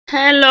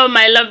Hello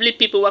my lovely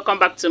people, welcome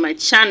back to my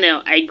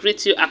channel. I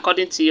greet you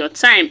according to your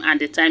time and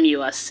the time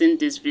you are seeing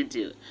this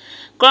video.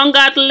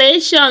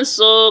 Congratulations,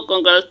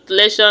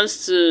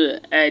 congratulations to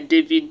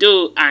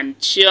Davido and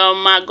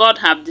Chioma. God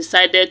have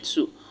decided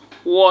to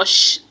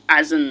wash,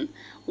 as in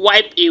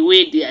wipe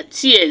away their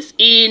tears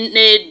in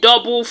a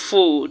double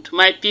fold.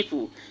 My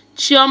people,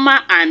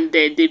 Chioma and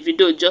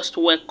Davido just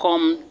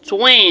welcome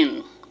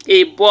twin,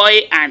 a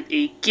boy and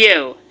a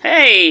girl.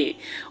 Hey,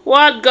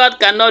 what God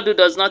cannot do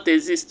does not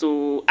exist.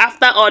 Oh,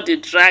 after all the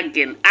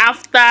dragging,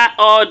 after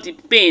all the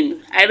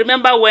pain, I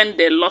remember when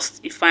they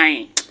lost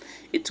Ifeanyi.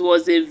 It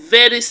was a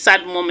very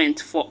sad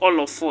moment for all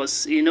of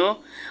us, you know.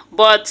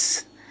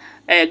 But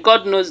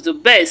God knows the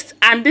best.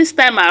 And this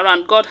time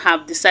around, God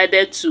have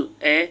decided to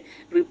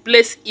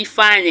replace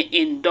Ifeanyi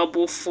in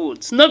double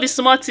folds. No be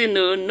small thing,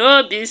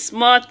 no be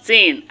small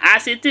thing.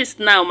 As it is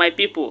now, my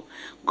people,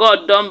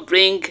 God don't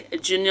bring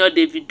Junior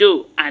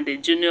Davido and the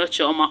Junior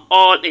Chioma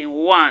all in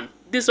one.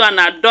 This one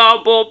a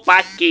double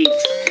package.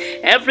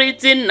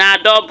 Everything na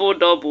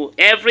double.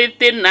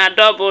 Everything na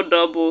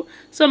double.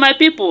 So my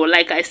people,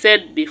 like I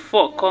said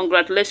before,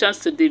 congratulations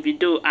to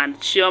Davido and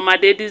Chioma.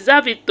 They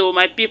deserve it though,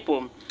 my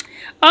people.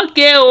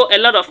 Okay, a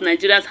lot of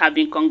Nigerians have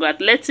been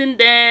congratulating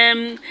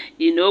them,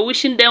 you know,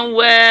 wishing them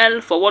well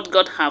for what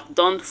God have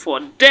done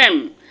for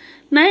them.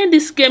 Now in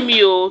this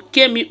Kemi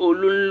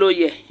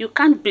Olunloyo, you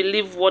can't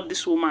believe what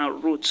this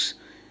woman wrote.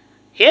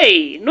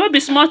 Hey, no be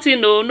smart,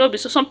 no be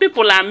so. Some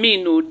people are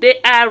mean, no, they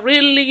are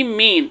really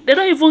mean. They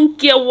don't even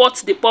care what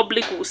the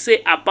public will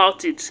say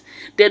about it.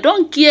 They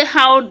don't care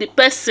how the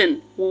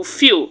person will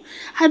feel.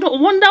 I don't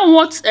wonder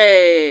what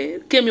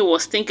Kemi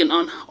was thinking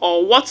on,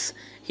 or what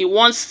he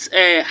wants,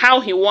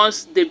 how he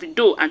wants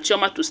Davido and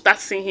Chioma to start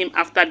seeing him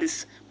after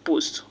this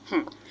post.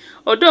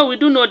 Although we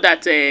do know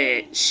that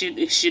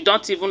she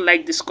don't even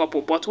like this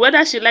couple, but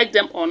whether she like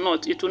them or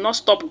not, it will not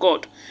stop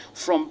God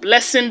from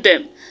blessing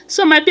them.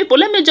 So my people,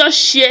 let me just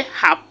share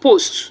her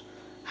post,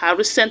 her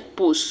recent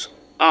post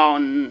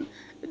on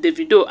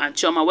Davido and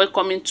Chioma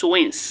welcoming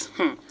twins.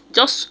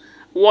 Just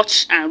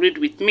watch and read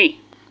with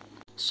me.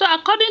 So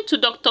according to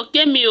Dr.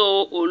 Kemi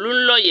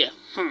Olunloyo,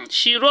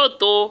 she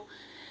wrote,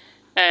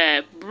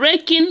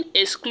 breaking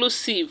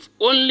exclusive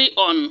only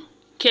on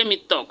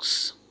Kemi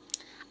Talks.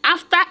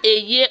 After a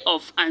year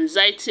of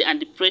anxiety and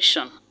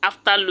depression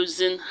after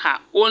losing her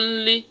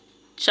only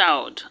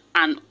child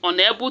and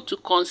unable to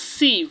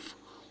conceive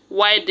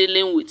while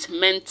dealing with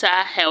mental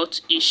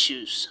health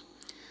issues,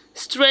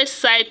 straight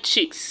side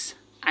chicks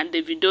and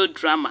Davido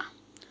drama,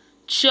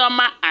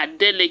 Chioma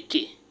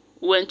Adeleke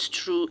went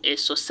through a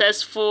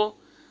successful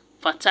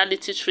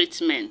fertility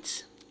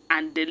treatment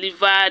and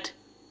delivered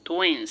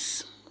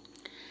twins.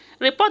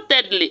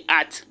 Reportedly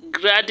at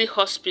Grady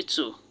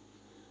Hospital,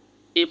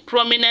 a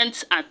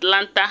prominent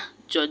Atlanta,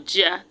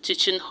 Georgia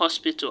teaching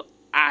hospital,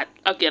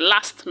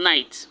 last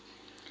night.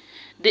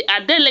 The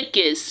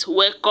Adelekes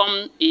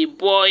welcomed a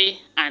boy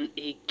and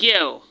a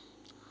girl,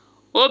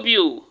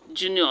 Obio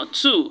Jr.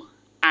 2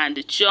 and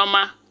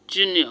Chioma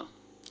Jr.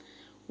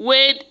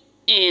 weighed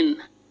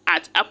in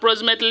at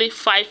approximately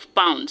 5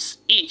 pounds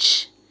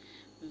each.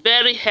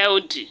 Very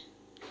healthy.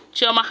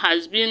 Chioma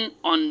has been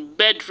on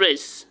bed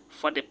rest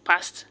for the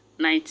past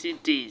 90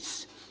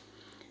 days.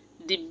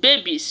 The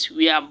babies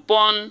were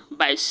born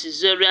by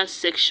cesarean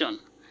section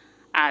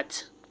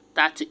at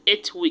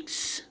 38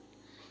 weeks.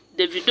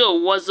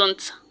 Davido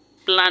wasn't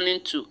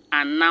planning to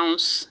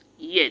announce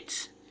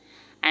yet.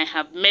 I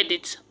have made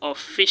it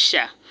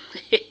official.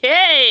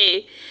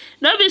 Hey,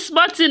 no be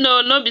smarting,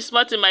 no be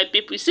smarting, my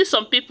people. You see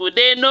some people,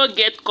 they no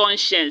get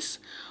conscience.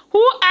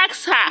 Who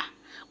asked her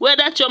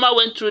whether Chioma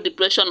went through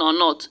depression or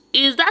not?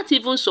 Is that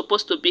even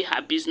supposed to be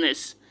her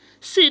business?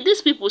 See,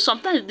 these people,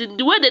 sometimes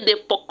the way that they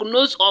poke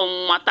nose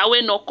on matter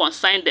wey no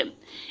concern them.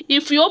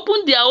 If you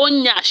open their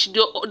own nyash,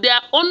 their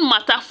own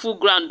matter full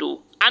ground,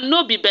 and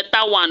no be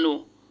better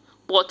one,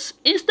 but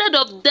instead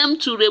of them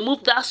to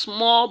remove that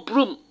small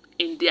broom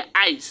in their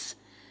eyes,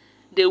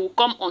 they will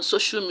come on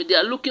social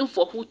media looking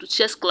for who to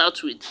chase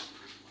clout with.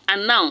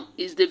 And now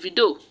is the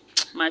video,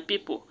 my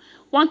people.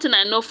 One thing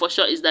I know for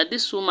sure is that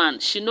this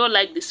woman, she no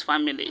like this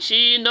family.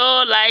 She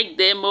no like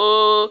them,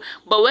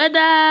 but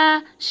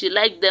whether she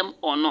like them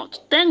or not,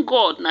 thank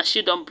God now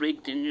she don't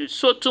break the news.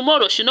 So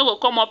tomorrow she no go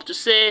come up to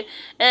say,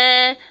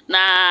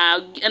 na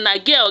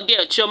girl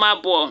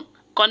Chioma born.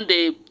 Come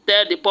they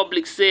tell the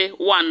public say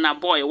one na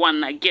boy, one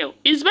na girl.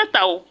 It's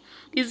better.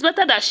 It's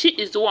better that she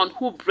is the one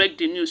who break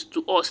the news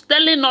to us,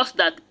 telling us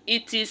that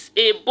it is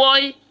a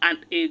boy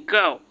and a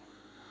girl,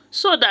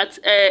 so that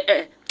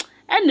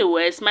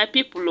anyways, my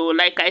people,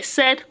 like I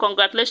said,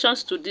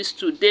 congratulations to these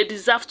two. They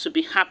deserve to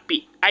be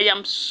happy. I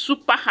am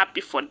super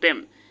happy for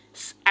them.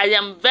 I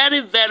am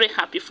very, very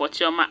happy for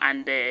Chioma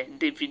and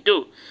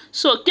Davido.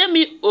 So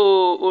Kemi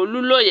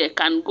Olunloyo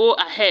can go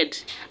ahead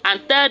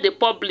and tell the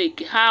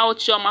public how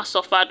Chioma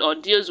suffered or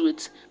deals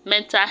with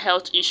mental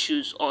health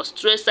issues or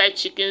stray side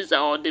chickens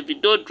or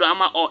Davido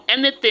drama or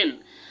anything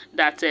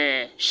that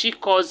she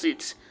calls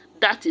it.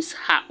 That is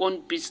her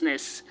own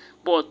business.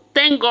 But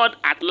thank God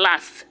at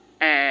last,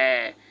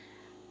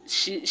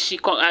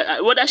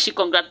 whether she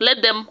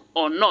congratulate them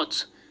or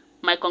not,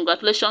 my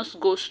congratulations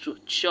goes to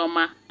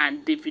Chioma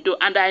and Davido.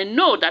 And I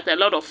know that a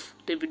lot of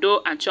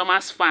Davido and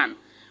Chioma's fans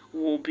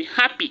will be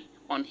happy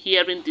on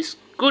hearing this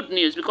good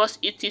news, because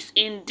it is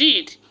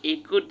indeed a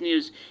good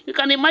news. You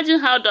can imagine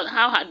how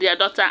their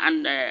daughter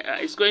and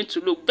is going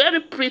to look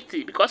very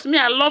pretty, because me,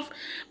 I love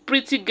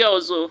pretty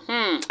girls.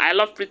 I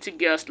love pretty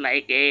girls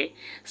like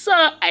so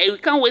I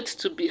can't wait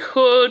to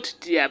behold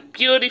their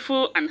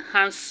beautiful and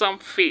handsome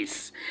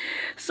face,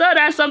 so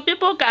that some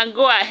people can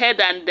go ahead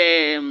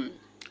and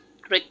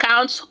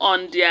recount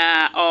on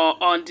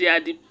their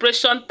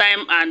depression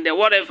time and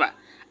whatever,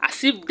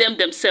 as if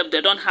themselves,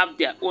 they don't have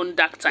their own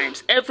dark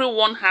times.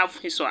 Everyone have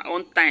his or her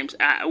own times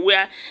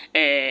where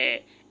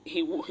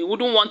he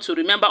wouldn't want to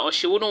remember, or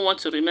she wouldn't want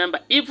to remember.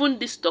 Even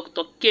this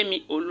Dr.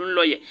 Kemi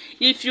Olunloyo,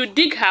 if you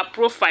dig her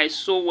profile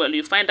so well,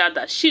 you find out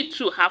that she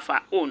too have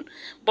her own.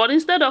 But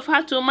instead of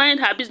her to mind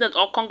her business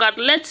or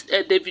congratulate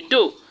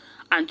Davido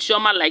and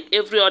Chioma like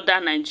every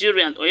other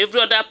Nigerian or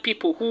every other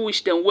people who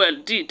wish them well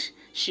did,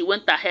 she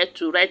went ahead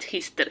to write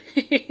history.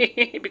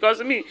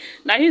 Because me,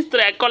 now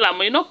history I call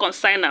them, you know,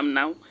 consign them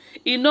now.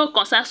 You know,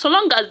 concern, so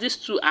long as these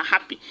two are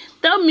happy.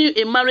 Tell me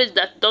a marriage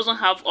that doesn't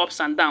have ups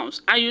and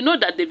downs. And you know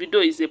that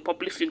Davido is a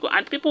public figure,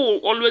 and people will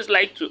always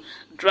like to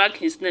drag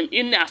his name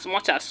in as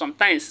much as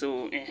sometimes.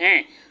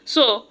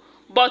 So,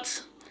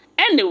 but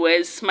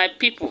anyways, my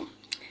people,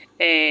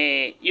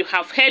 you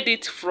have heard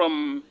it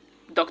from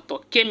Dr.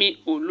 Kemi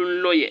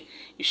Olunloyo.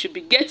 You should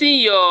be getting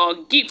your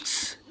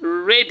gifts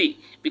ready,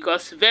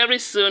 because very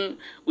soon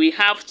we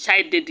have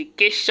child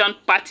dedication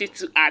party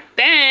to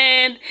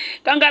attend.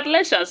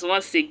 Congratulations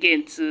once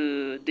again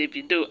to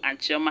Davido and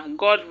Chioma.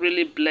 God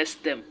really bless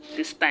them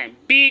this time,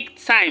 big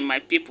time, my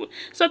people.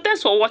 So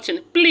thanks for watching.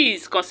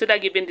 Please consider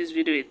giving this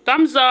video a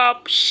thumbs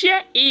up,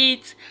 share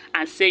it,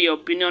 and say your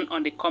opinion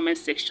on the comment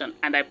section.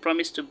 And I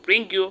promise to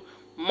bring you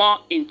more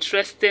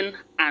interesting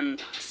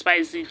and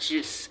spicy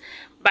juice.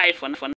 Bye for now.